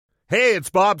Hey, it's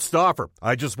Bob Stauffer.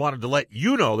 I just wanted to let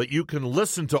you know that you can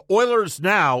listen to Oilers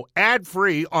Now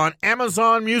ad-free on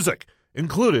Amazon Music,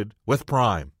 included with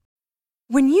Prime.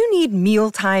 When you need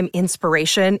mealtime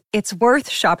inspiration, it's worth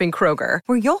shopping Kroger,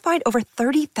 where you'll find over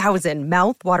 30,000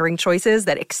 mouth-watering choices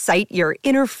that excite your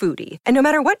inner foodie. And no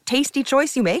matter what tasty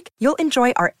choice you make, you'll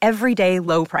enjoy our everyday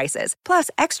low prices, plus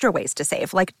extra ways to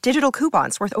save, like digital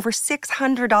coupons worth over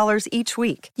 $600 each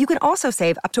week. You can also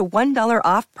save up to $1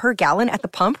 off per gallon at the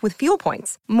pump with fuel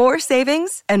points. More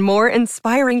savings and more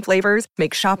inspiring flavors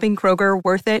make shopping Kroger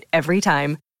worth it every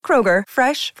time. Kroger,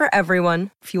 fresh for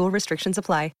everyone. Fuel restrictions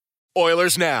apply.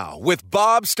 Oilers Now with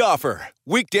Bob Stauffer.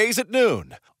 Weekdays at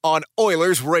noon on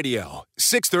Oilers Radio,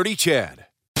 630 CHED.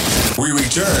 We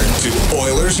return to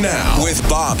Oilers Now with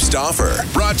Bob Stauffer.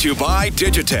 Brought to you by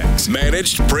Digitex.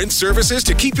 Managed print services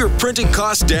to keep your printing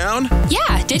costs down?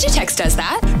 Yeah, Digitex does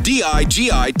that. Digitex.ca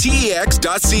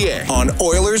on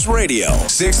Oilers Radio,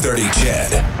 630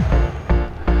 CHED.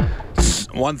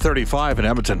 1:35 in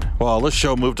Edmonton. Well, this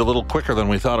show moved a little quicker than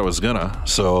we thought it was gonna,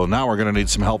 so now we're gonna need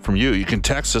some help from you. You can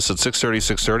text us at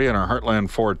 630 on our Heartland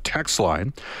Ford text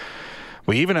line.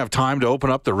 We even have time to open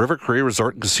up the River Cree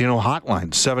Resort and Casino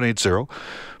hotline,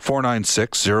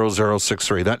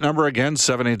 780-496-0063. That number again,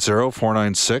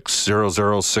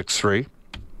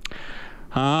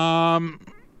 780-496-0063.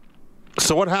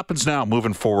 So what happens now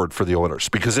moving forward for the Oilers?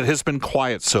 Because it has been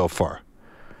quiet so far.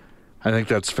 I think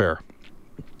that's fair.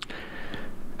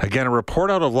 Again, a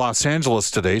report out of Los Angeles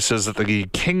today says that the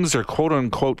Kings are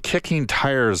quote-unquote kicking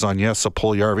tires on Jesse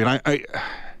Puljujärvi. And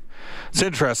it's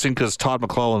interesting because Todd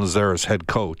McLellan is there as head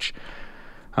coach.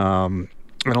 And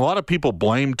a lot of people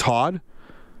blame Todd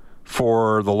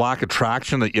for the lack of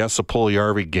traction that Jesse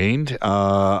Puljujärvi gained.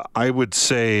 I would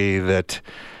say that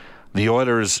the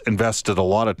Oilers invested a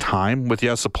lot of time with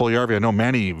Jesse Puljujärvi. I know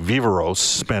Manny Viveros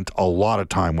spent a lot of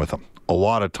time with him. A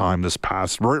lot of time this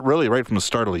past, really right from the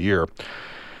start of the year.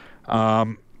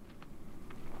 And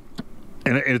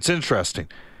it's interesting.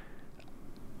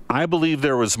 I believe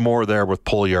there was more there with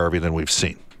Puljujärvi than we've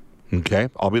seen. Okay?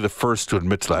 I'll be the first to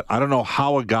admit to that. I don't know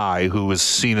how a guy who was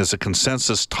seen as a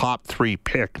consensus top 3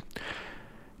 pick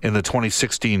in the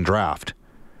 2016 draft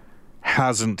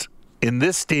hasn't, in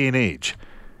this day and age,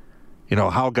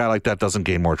 how a guy like that doesn't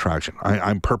gain more traction.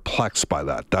 I'm perplexed by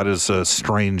that. That is a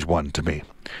strange one to me.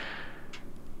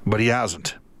 But he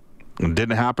hasn't. It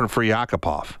didn't happen for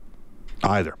Yakupov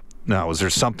either. Now, is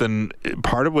there something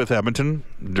part of with Edmonton?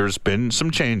 There's been some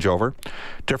changeover,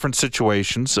 different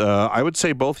situations. I would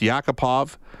say both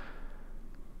Yakupov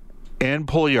and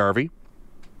Puljujärvi,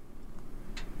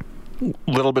 a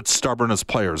little bit stubborn as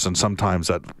players, and sometimes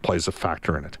that plays a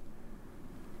factor in it.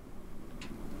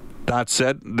 That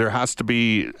said, there has to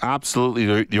be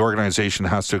absolutely the organization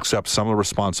has to accept some of the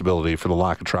responsibility for the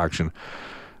lack of traction.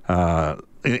 In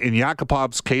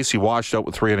Yakupov's case, he washed out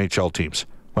with 3 NHL teams.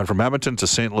 Went from Edmonton to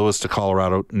St. Louis to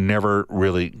Colorado, never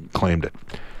really claimed it.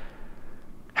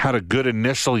 Had a good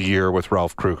initial year with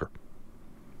Ralph Kruger.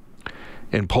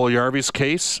 In Puljujärvi's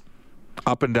case,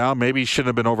 up and down, maybe he shouldn't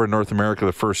have been over in North America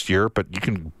the first year, but you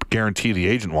can guarantee the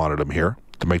agent wanted him here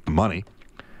to make the money.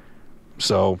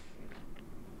 So,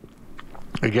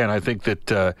 again, I think that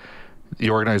the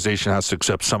organization has to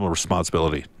accept some of the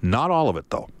responsibility. Not all of it,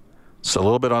 though. It's a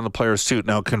little bit on the players, too.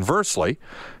 Now, conversely,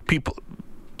 people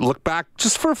look back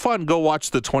just for fun. Go watch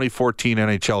the 2014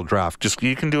 NHL draft.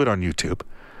 You can do it on YouTube.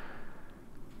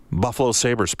 Buffalo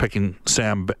Sabres picking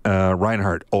Sam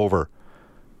Reinhart over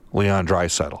Leon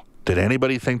Draisaitl. Did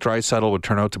anybody think Draisaitl would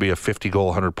turn out to be a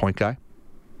 50-goal, 100-point guy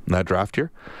in that draft year?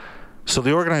 So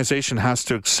the organization has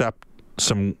to accept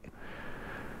some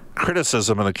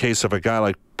criticism in the case of a guy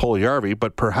like Puljujärvi,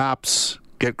 but perhaps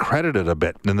get credited a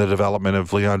bit in the development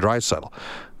of Leon Draisaitl.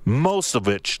 Most of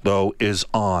which, though, is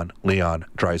on Leon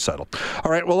Draisaitl.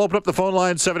 All right, we'll open up the phone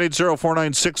line,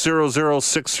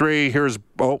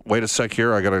 780-496-0063. Wait a sec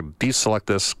here. I got to deselect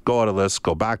this, go out of this,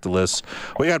 go back to this.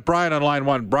 We got Brian on line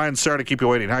 1. Brian, sorry to keep you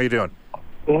waiting. How you doing?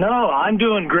 No, I'm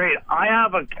doing great. I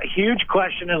have a huge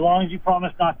question, as long as you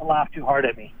promise not to laugh too hard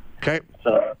at me. Okay.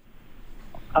 So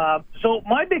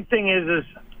my big thing is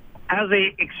as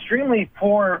a extremely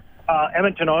poor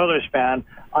Edmonton Oilers fan,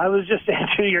 I was just saying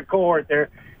to your cohort there,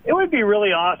 it would be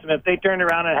really awesome if they turned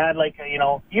around and had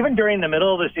even during the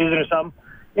middle of the season or something,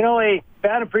 a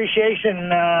fan appreciation,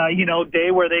 day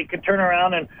where they could turn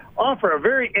around and offer a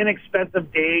very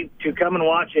inexpensive day to come and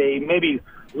watch a maybe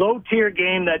low-tier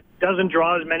game that doesn't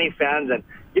draw as many fans. And,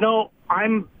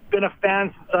 I've been a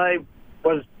fan since I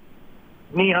was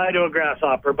knee-high to a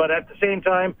grasshopper, but at the same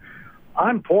time,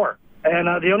 I'm poor. And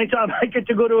the only time I get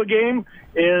to go to a game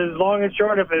is long and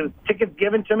short if a ticket's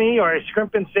given to me or I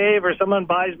scrimp and save or someone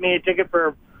buys me a ticket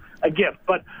for a gift.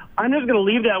 But I'm just going to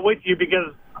leave that with you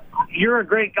because you're a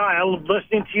great guy. I love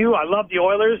listening to you. I love the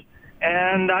Oilers,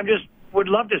 and I just would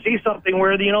love to see something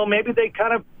where, maybe they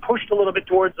kind of pushed a little bit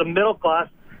towards the middle class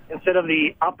instead of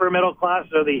the upper middle class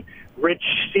or the rich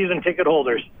season ticket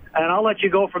holders. And I'll let you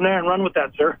go from there and run with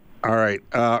that, sir. All right.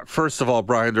 First of all,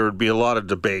 Brian, there would be a lot of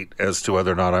debate as to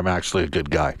whether or not I'm actually a good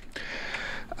guy.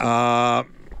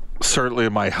 Certainly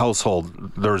in my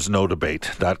household, there's no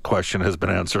debate. That question has been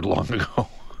answered long ago.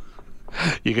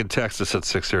 You can text us at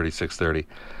 630.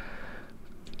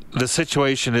 The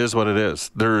situation is what it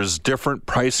is. There's different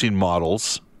pricing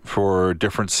models for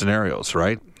different scenarios,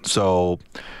 right? So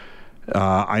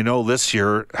I know this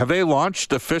year, have they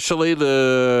launched officially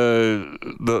the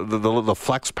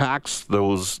flex packs?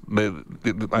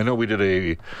 I know we did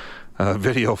a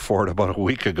video for it about a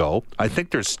week ago. I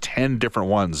think there's 10 different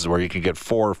ones where you can get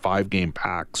 4 or 5 game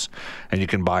packs, and you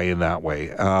can buy in that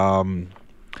way.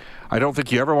 I don't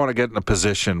think you ever want to get in a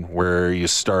position where you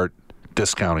start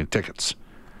discounting tickets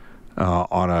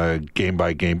on a game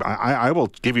by game. I will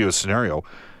give you a scenario.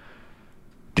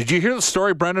 Did you hear the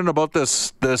story, Brendan, about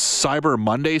this Cyber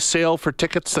Monday sale for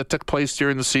tickets that took place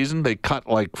during the season? They cut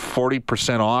like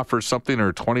 40% off or something,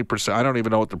 or 20%. I don't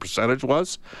even know what the percentage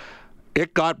was.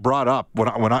 It got brought up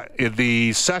when I in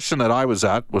the session that I was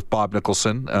at with Bob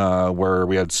Nicholson, where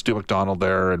we had Stu McDonald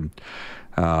there and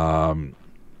a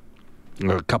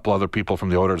couple other people from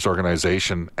the Oilers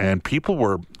organization, and people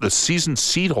were the season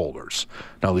seat holders.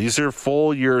 Now, these are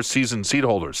full year season seat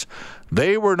holders.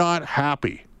 They were not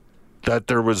happy that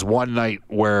there was one night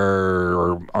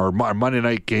where, or Monday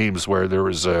night games where there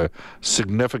was a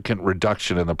significant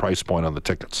reduction in the price point on the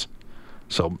tickets.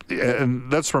 So, and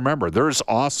let's remember, there's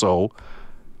also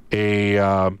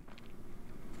a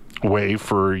way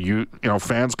for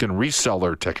fans can resell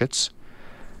their tickets,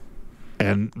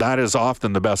 and that is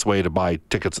often the best way to buy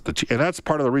tickets and that's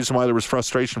part of the reason why there was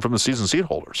frustration from the season seat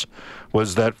holders,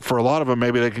 was that for a lot of them,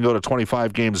 maybe they can go to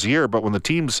 25 games a year, but when the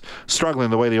team's struggling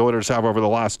the way the Oilers have over the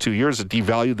last 2 years, it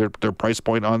devalued their price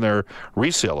point on their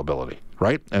resale ability,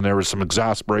 right? And there was some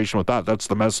exasperation with that. That's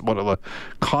one of the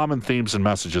common themes and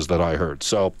messages that I heard.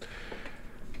 So,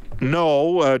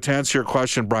 no, to answer your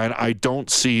question, Brian, I don't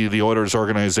see the Oilers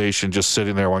organization just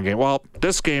sitting there one game. Well,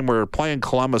 this game we're playing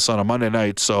Columbus on a Monday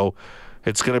night, so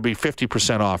it's going to be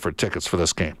 50% off for tickets for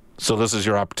this game. So this is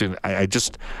your opportunity. I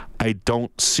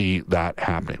don't see that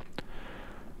happening.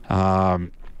 I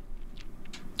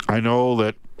know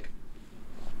that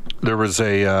there was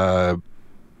a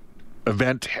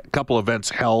couple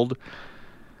events held.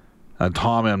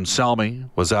 Tom Anselmi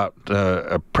was at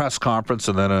a press conference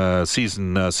and then a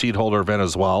season seat holder event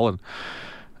as well. And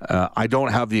I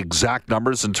don't have the exact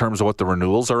numbers in terms of what the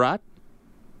renewals are at.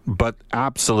 But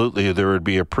absolutely, there would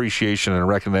be appreciation and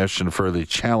recognition for the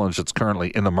challenge that's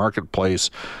currently in the marketplace,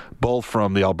 both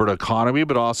from the Alberta economy,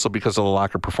 but also because of the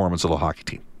lack of performance of the hockey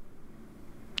team.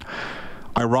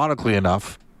 Ironically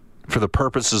enough, for the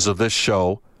purposes of this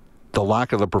show, the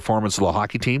lack of the performance of the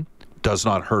hockey team does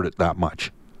not hurt it that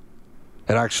much.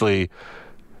 It actually,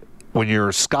 when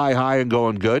you're sky high and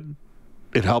going good,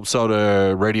 it helps out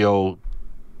a radio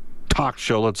talk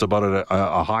show that's about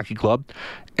a hockey club.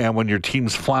 And when your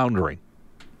team's floundering,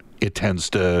 it tends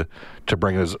to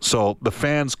bring it. So the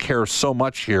fans care so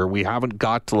much here. We haven't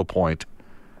got to the point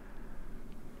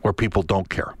where people don't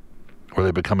care, where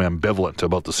they become ambivalent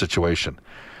about the situation.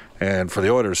 And for the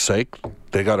Oilers' sake,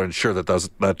 they got to ensure that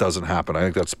doesn't happen. I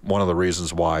think that's one of the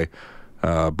reasons why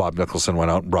Bob Nicholson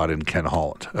went out and brought in Ken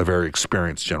Holland, a very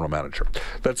experienced general manager.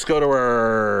 Let's go to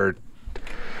our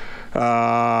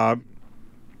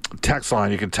text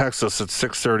line. You can text us at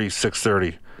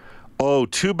 630. Oh,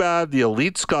 too bad the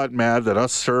elites got mad that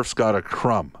us serfs got a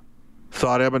crumb.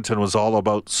 Thought Edmonton was all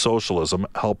about socialism.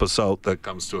 Help us out. That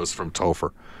comes to us from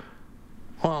Topher.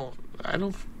 Well, I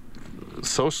don't...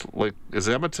 is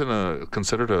Edmonton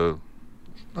considered a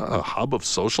hub of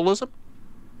socialism?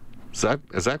 Is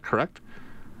that correct?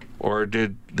 Or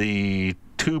did the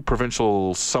two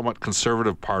provincial somewhat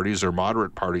conservative parties or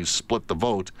moderate parties split the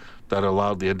vote that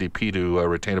allowed the NDP to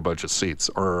retain a bunch of seats?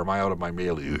 Or am I out of my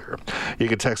milieu here? You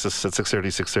can text us at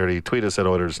 630, tweet us at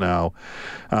Oilers Now,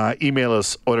 email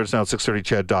us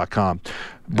OilersNow@630ched.com.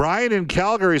 Brian in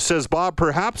Calgary says, Bob,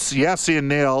 perhaps Yassi and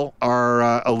Nail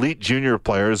are elite junior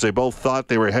players. They both thought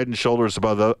they were head and shoulders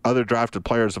above the other drafted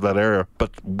players of that era,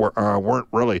 but weren't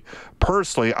really.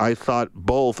 Personally, I thought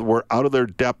both were out of their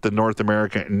depth in North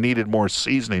America and needed more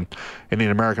seasoning in the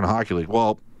American Hockey League.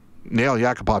 Well, Nail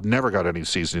Yakupov never got any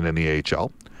seasoning in the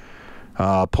AHL.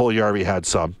 Puljujärvi had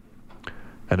some.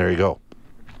 And there you go.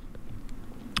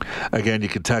 Again, you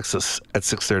can text us at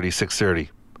 630.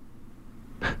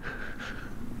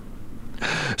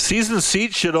 Season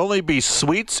seats should only be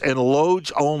suites and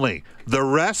loge only. The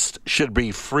rest should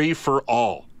be free for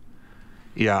all.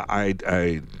 Yeah,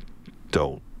 I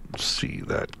don't see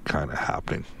that kind of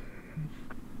happening.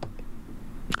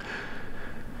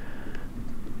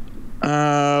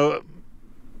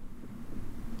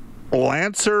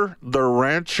 Lancer the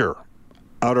Rancher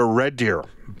out of Red Deer.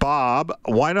 Bob,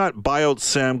 why not buy out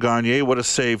Sam Gagner? Would have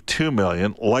saved $2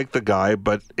 million. Like the guy,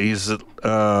 but he's at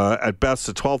best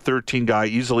a 12-13 guy,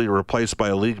 easily replaced by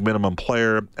a league minimum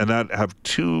player, and that have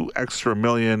 $2 extra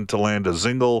million to land a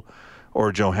Zingle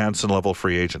or Johansson level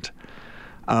free agent.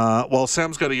 Well,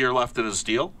 Sam's got a year left in his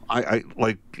deal.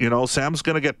 Sam's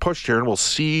going to get pushed here, and we'll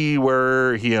see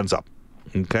where he ends up.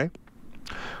 Okay,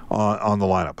 on the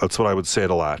lineup. That's what I would say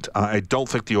to that. I don't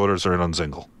think the Oilers are in on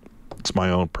Zingle. It's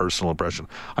my own personal impression.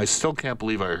 I still can't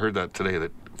believe I heard that today,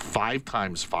 that 5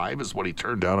 times 5 is what he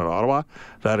turned down in Ottawa.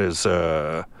 That is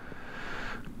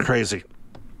crazy.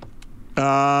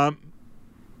 Bob,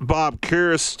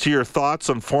 curious to your thoughts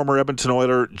on former Edmonton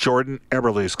Oiler Jordan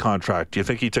Eberle's contract. Do you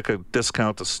think he took a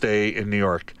discount to stay in New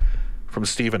York? From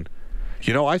Steven.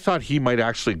 I thought he might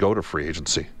actually go to free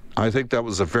agency. I think that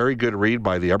was a very good read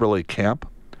by the Eberle camp.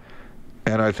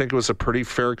 And I think it was a pretty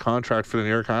fair contract for the New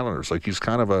York Islanders. Like, he's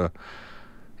kind of a,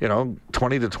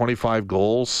 20 to 25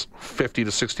 goals, 50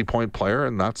 to 60 point player,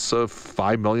 and that's a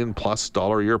 $5 million plus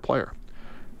a year player.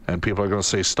 And people are going to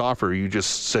say, Stauffer, you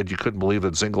just said you couldn't believe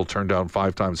that Zingle turned down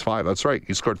 5 times 5. That's right.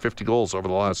 He scored 50 goals over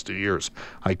the last 2 years.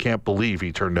 I can't believe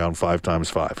he turned down 5 times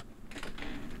 5.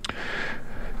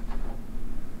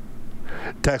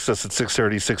 Text us at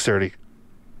 630.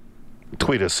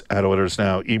 Tweet us at Oilers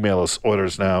Now. Email us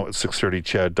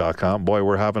oilersnow@630ched.com. Boy,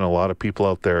 we're having a lot of people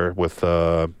out there with.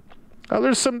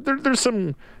 There's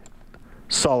some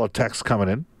solid text coming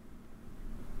in.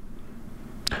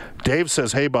 Dave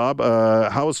says, "Hey Bob,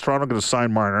 how is Toronto going to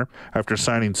sign Marner after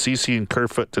signing CC and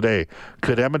Kerfoot today?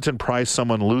 Could Edmonton price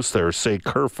someone loose there? Say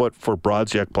Kerfoot for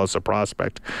Brodziak plus a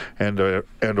prospect and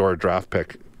or a draft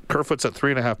pick. Kerfoot's at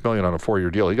 $3.5 million on a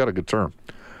 4-year deal. He got a good term."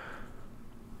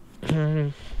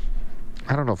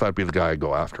 I don't know if that'd be the guy I'd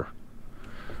go after.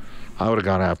 I would have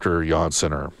gone after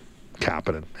Janssen or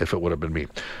Kapanen if it would have been me.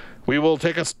 We will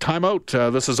take a time out.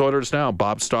 This is Oilers Now.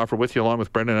 Bob Stauffer with you along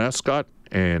with Brendan Escott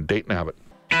and Dayton Abbott.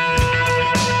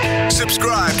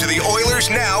 Subscribe to the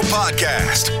Oilers Now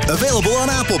podcast. Available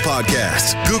on Apple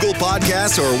Podcasts, Google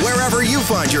Podcasts, or wherever you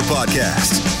find your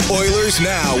podcasts. Oilers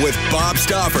Now with Bob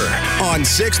Stauffer on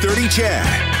 630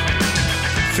 CHED.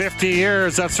 50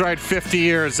 years, that's right, 50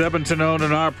 years. Edmonton owned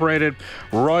and operated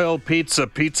Royal Pizza,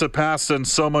 pizza, pasta, and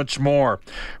so much more.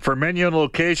 For menu and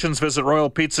locations, visit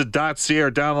royalpizza.ca or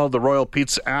download the Royal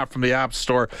Pizza app from the App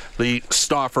Store. The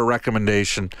Stauffer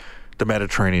recommendation, the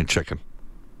Mediterranean chicken.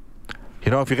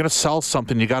 If you're going to sell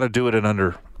something, you got to do it in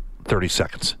under 30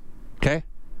 seconds. Okay?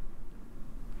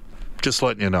 Just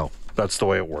letting you know. That's the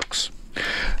way it works.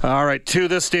 All right, to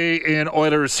this day in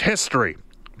Oilers history.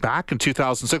 Back in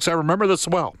 2006, I remember this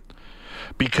well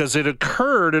because it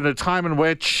occurred in a time in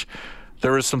which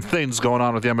there was some things going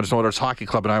on with the Edmonton Oilers Hockey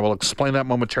Club, and I will explain that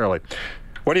momentarily.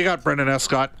 What do you got, Brendan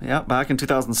Escott? Yeah, back in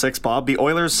 2006, Bob, the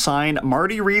Oilers signed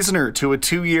Marty Reasoner to a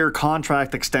 2-year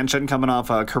contract extension coming off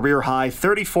a career-high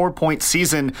 34-point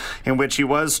season in which he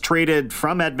was traded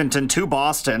from Edmonton to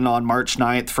Boston on March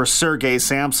 9th for Sergei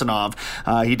Samsonov.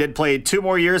 He did play 2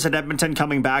 more years at Edmonton,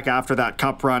 coming back after that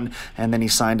cup run, and then he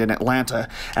signed in Atlanta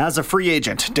as a free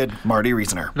agent, did Marty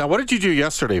Reasoner. Now, what did you do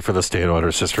yesterday for this day in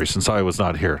Oilers history since I was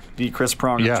not here? The Chris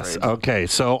Pronger trade. Yes, okay.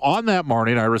 So on that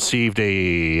morning, I received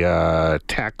a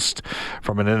text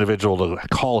from an individual to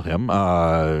call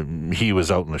him. He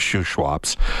was out in the shoe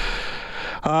swaps.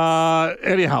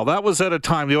 Anyhow, that was at a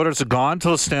time the Oilers had gone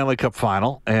to the Stanley Cup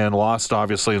final and lost,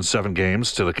 obviously, in 7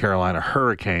 games to the Carolina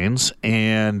Hurricanes.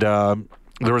 And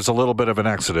there was a little bit of an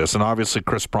exodus, and obviously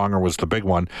Chris Pronger was the big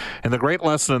one. And the great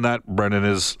lesson in that, Brendan,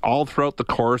 is all throughout the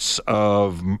course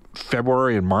of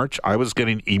February and March, I was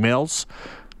getting emails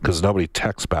because nobody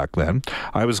texts back then.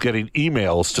 I was getting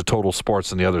emails to Total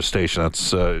Sports and the other station.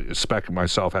 That's Speck and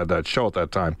myself had that show at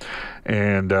that time.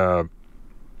 And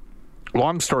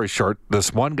long story short,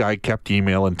 this one guy kept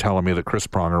emailing telling me that Chris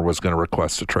Pronger was going to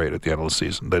request a trade at the end of the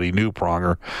season, that he knew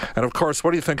Pronger. And of course,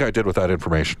 what do you think I did with that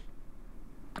information?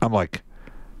 I'm like,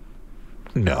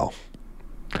 no.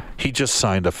 He just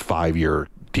signed a 5-year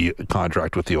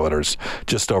contract with the Oilers,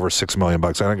 just over $6 million.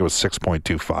 I think it was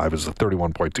 6.25. It was a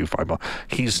 31.25 million.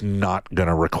 He's not going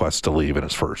to request to leave in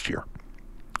his first year,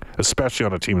 especially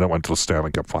on a team that went to the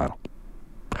Stanley Cup final.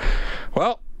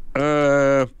 Well,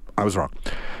 I was wrong.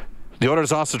 The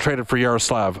Oilers also traded for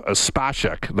Yaroslav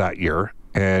Spacek that year,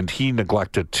 And he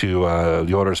neglected to,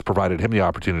 the Oilers provided him the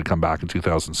opportunity to come back in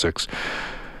 2006.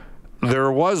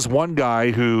 There was one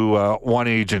guy who, one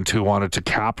agent who wanted to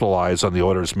capitalize on the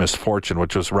Oilers' misfortune,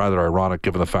 which was rather ironic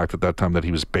given the fact at that time that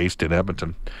he was based in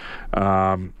Edmonton.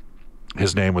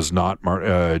 His name was not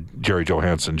Jerry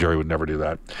Johansson. Jerry would never do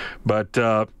that. But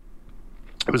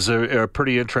it was a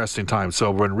pretty interesting time.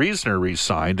 So when Reisner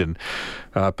re-signed, and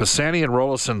Pisani and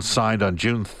Rolison signed on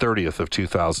June 30th of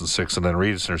 2006, and then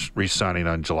Reisner re-signing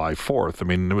on July 4th. I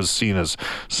mean, it was seen as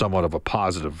somewhat of a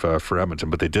positive for Edmonton,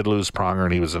 but they did lose Pronger,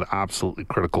 and he was an absolutely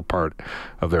critical part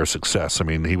of their success. I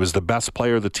mean, he was the best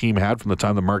player the team had from the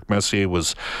time that Mark Messier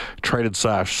was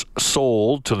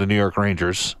traded/sold to the New York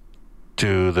Rangers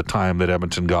to the time that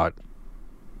Edmonton got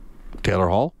Taylor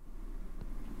Hall.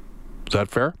 Is that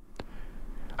fair?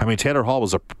 I mean, Taylor Hall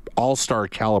was an all-star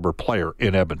caliber player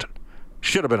in Edmonton.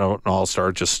 Should have been an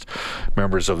all-star, just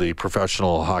members of the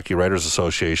Professional Hockey Writers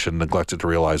Association neglected to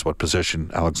realize what position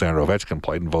Alexander Ovechkin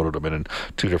played and voted him in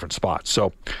two different spots.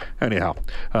 So, anyhow,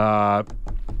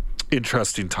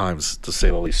 interesting times, to say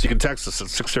the least. You can text us at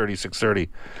 630-630.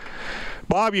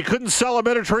 Bob, you couldn't sell a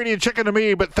Mediterranean chicken to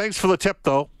me, but thanks for the tip,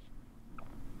 though.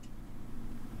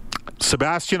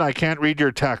 Sebastian, I can't read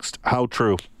your text. How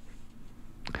true?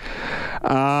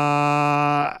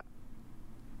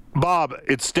 Bob,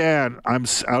 it's Dan. I'm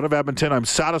out of Edmonton. I'm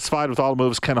satisfied with all the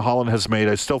moves Ken Holland has made.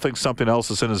 I still think something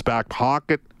else is in his back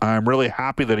pocket. I'm really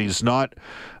happy that he's not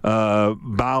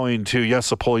bowing to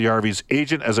Jesse Puljujärvi's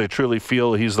agent, as I truly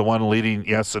feel he's the one leading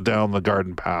Jesse down the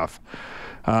garden path.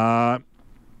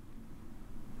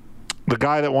 The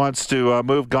guy that wants to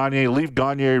move Gagner, leave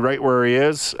Gagner right where he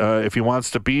is. If he wants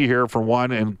to be here for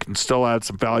one and can still add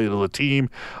some value to the team.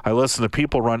 I listen to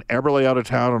people run Eberle out of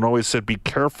town and always said, be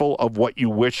careful of what you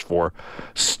wish for.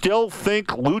 Still think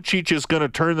Lucic is going to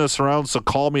turn this around, so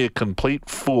call me a complete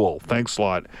fool. Thanks a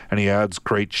lot. And he adds,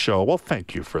 great show. Well,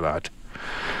 thank you for that.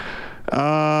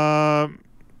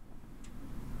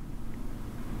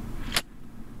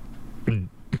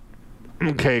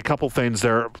 Okay, a couple things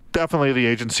there. Definitely the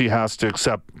agency has to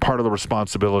accept part of the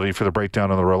responsibility for the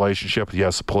breakdown of the relationship with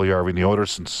Jesse Puljujärvi and the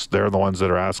Oilers, since they're the ones that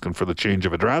are asking for the change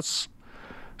of address.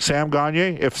 Sam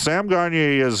Gagner, if Sam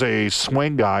Gagner is a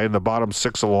swing guy in the bottom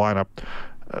six of the lineup,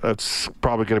 that's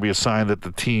probably going to be a sign that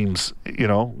the team's,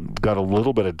 got a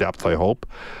little bit of depth, I hope.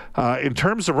 In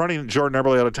terms of running Jordan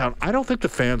Eberle out of town, I don't think the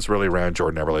fans really ran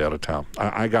Jordan Eberle out of town.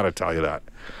 I got to tell you that.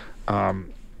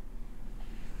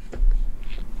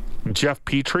 Jeff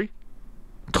Petrie,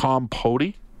 Tom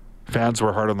Pody, fans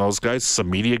were hard on those guys. Some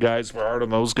media guys were hard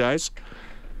on those guys.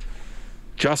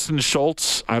 Justin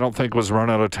Schultz, I don't think was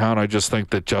run out of town. I just think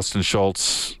that Justin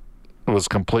Schultz was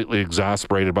completely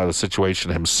exasperated by the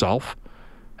situation himself.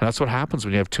 And that's what happens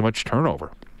when you have too much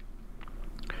turnover.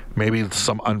 Maybe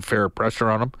some unfair pressure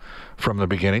on him from the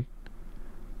beginning.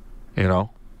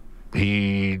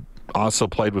 He also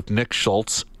played with Nick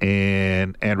Schultz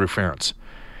and Andrew Ferentz.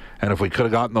 And if we could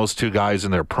have gotten those two guys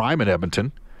in their prime in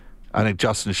Edmonton, I think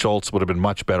Justin Schultz would have been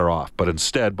much better off. But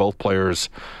instead, both players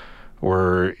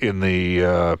were in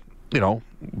the,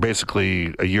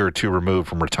 basically a year or two removed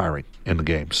from retiring in the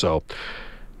game. So,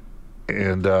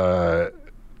 and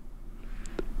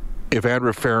if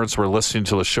Andrew Ferentz were listening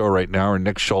to the show right now, or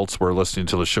Nick Schultz were listening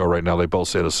to the show right now, they both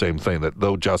say the same thing, that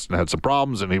though Justin had some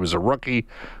problems and he was a rookie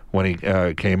when he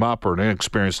came up, or an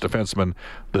inexperienced defenseman,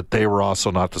 that they were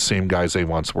also not the same guys they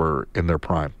once were in their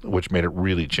prime, which made it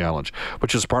really challenging.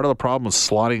 Which is part of the problem with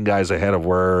slotting guys ahead of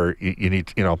where you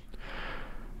need,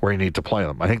 where you need to play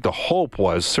them. I think the hope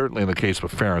was, certainly in the case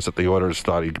with Ferentz, that the Oilers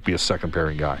thought he could be a second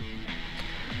pairing guy.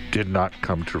 Did not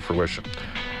come to fruition.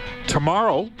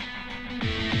 Tomorrow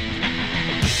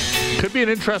could be an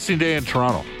interesting day in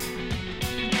Toronto.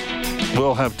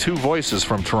 We'll have two voices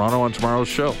from Toronto on tomorrow's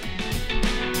show.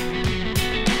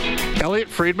 Elliot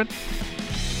Friedman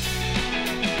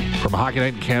from Hockey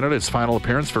Night in Canada, his final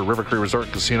appearance for River Cree Resort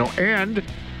and Casino, and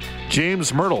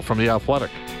James Myrtle from The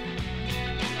Athletic.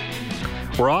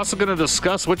 We're also going to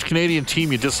discuss which Canadian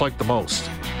team you dislike the most.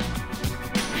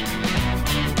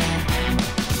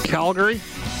 Calgary,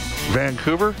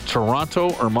 Vancouver,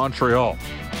 Toronto, or Montreal.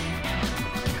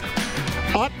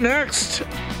 Up next,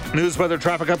 news, weather,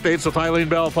 traffic updates with Eileen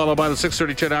Bell, followed by the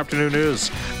 6:30 CHED Afternoon News.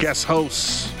 Guest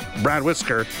hosts Brad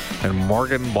Whisker and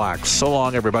Morgan Black. So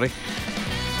long, everybody.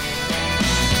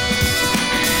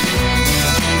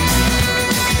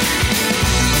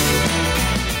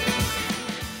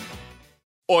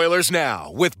 Oilers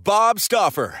Now with Bob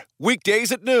Stauffer.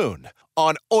 Weekdays at noon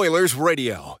on Oilers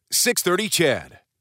Radio, 630 CHED.